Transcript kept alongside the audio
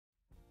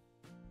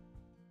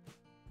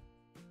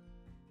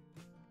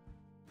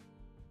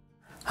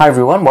Hi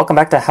everyone, welcome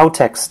back to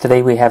HowTechs.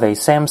 Today we have a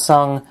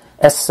Samsung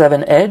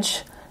S7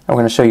 Edge, and we're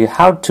going to show you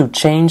how to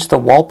change the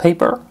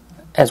wallpaper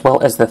as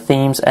well as the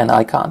themes and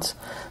icons.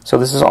 So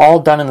this is all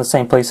done in the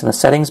same place in the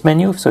settings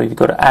menu. So if you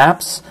go to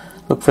apps,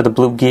 look for the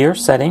blue gear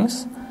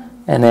settings,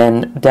 and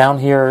then down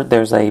here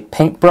there's a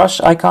paintbrush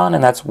icon,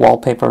 and that's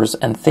wallpapers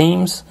and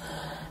themes.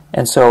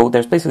 And so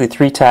there's basically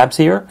three tabs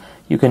here.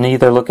 You can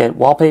either look at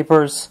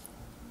wallpapers,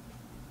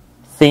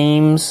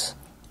 themes,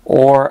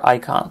 or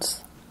icons.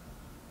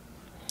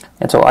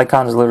 And so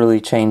icons literally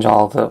change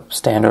all the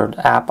standard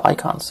app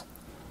icons.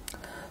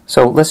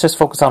 So let's just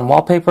focus on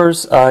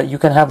wallpapers. You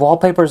can have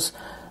wallpapers,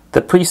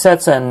 the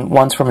presets and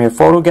ones from your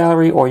photo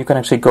gallery, or you can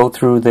actually go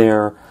through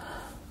their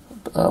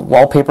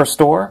wallpaper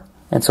store.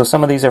 And so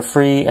some of these are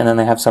free, and then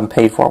they have some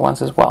paid for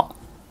ones as well.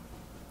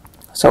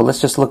 So let's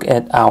just look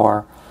at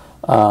our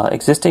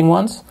existing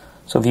ones.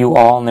 So view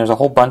all, and there's a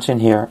whole bunch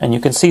in here. And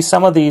you can see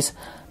some of these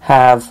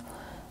have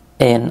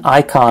an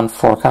icon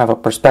for kind of a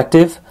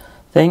perspective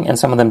thing, and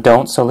some of them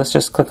don't. So let's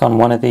just click on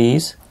one of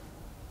these,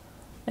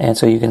 and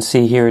so you can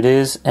see here it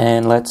is,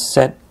 and let's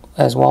set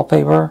as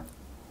wallpaper,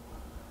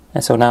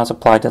 and so now it's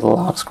applied to the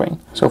lock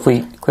screen. So if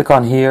we click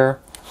on here,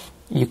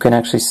 you can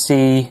actually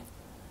see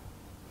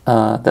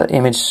the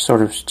image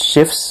sort of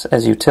shifts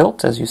as you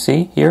tilt, as you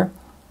see here.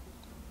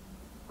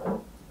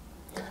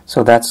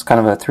 So that's kind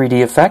of a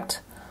 3D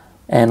effect.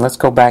 And let's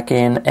go back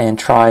in and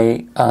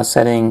try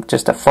setting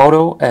just a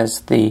photo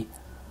as the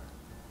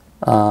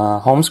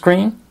home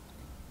screen.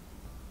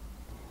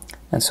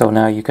 And so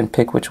now you can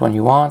pick which one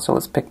you want. So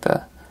let's pick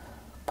the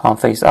palm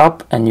face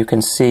up, and you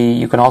can see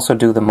you can also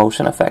do the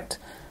motion effect.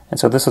 And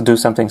so this will do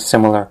something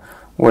similar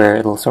where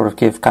it'll sort of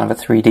give kind of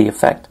a 3D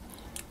effect.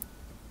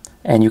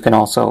 And you can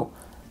also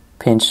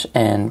pinch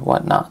and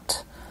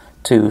whatnot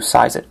to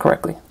size it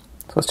correctly.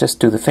 So let's just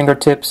do the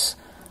fingertips,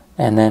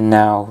 and then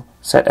now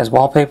set as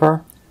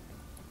wallpaper.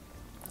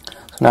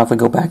 So now if we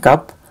go back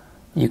up,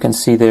 you can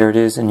see there it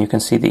is, and you can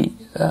see the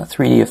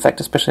 3D effect,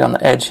 especially on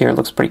the edge here. It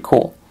looks pretty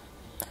cool.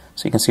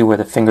 So you can see where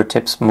the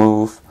fingertips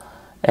move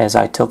as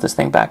I tilt this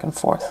thing back and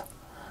forth.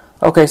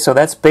 Okay, so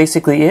that's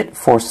basically it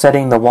for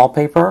setting the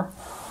wallpaper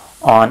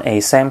on a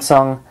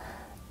Samsung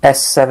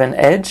S7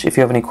 Edge. If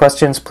you have any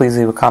questions, please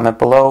leave a comment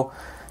below.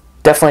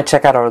 Definitely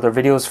check out our other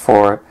videos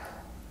for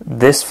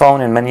this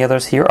phone and many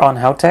others here on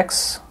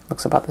HowTechs.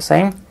 Looks about the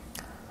same.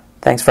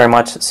 Thanks very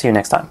much. See you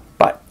next time.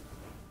 Bye.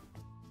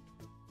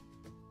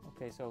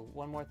 Okay, so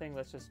one more thing.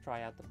 Let's just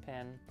try out the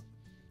pen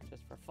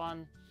just for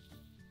fun.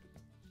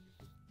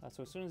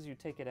 So as soon as you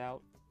take it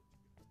out,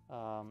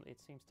 it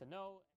seems to know.